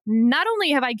tell you, not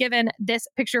only have I given this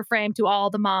picture frame to all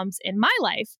the moms in my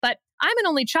life, but I'm an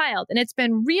only child, and it's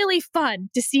been really fun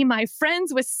to see my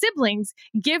friends with siblings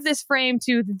give this frame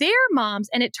to their moms,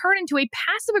 and it turned into a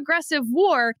passive-aggressive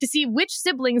war to see which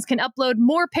siblings can upload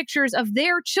more pictures of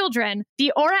their children.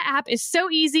 The Aura app is so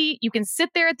easy. You can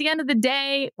sit there at the end of the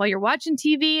day while you're watching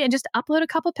TV and just upload a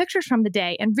couple pictures from the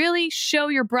day and really show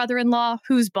your brother-in-law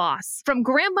who's boss. From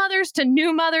grandmothers to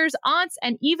new mothers, aunts,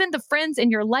 and even the friends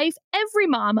in your life, every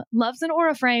mom loves an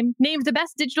Aura frame. Named the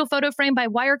best digital photo frame by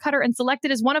Wirecutter and selected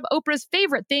as one of Oprah's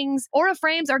favorite things, Aura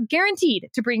frames are guaranteed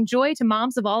to bring joy to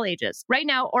moms of all ages. Right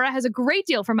now, Aura has a great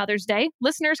deal for Mother's Day.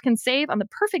 Listeners can save on the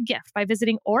perfect gift by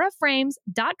visiting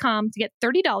auraframes.com to get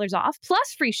 $30 off,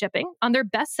 plus free shipping on their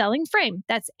best-selling frame.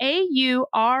 That's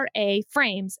AURA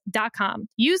frames.com.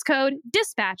 Use code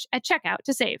DISPATCH at checkout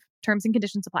to save. Terms and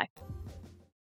conditions apply.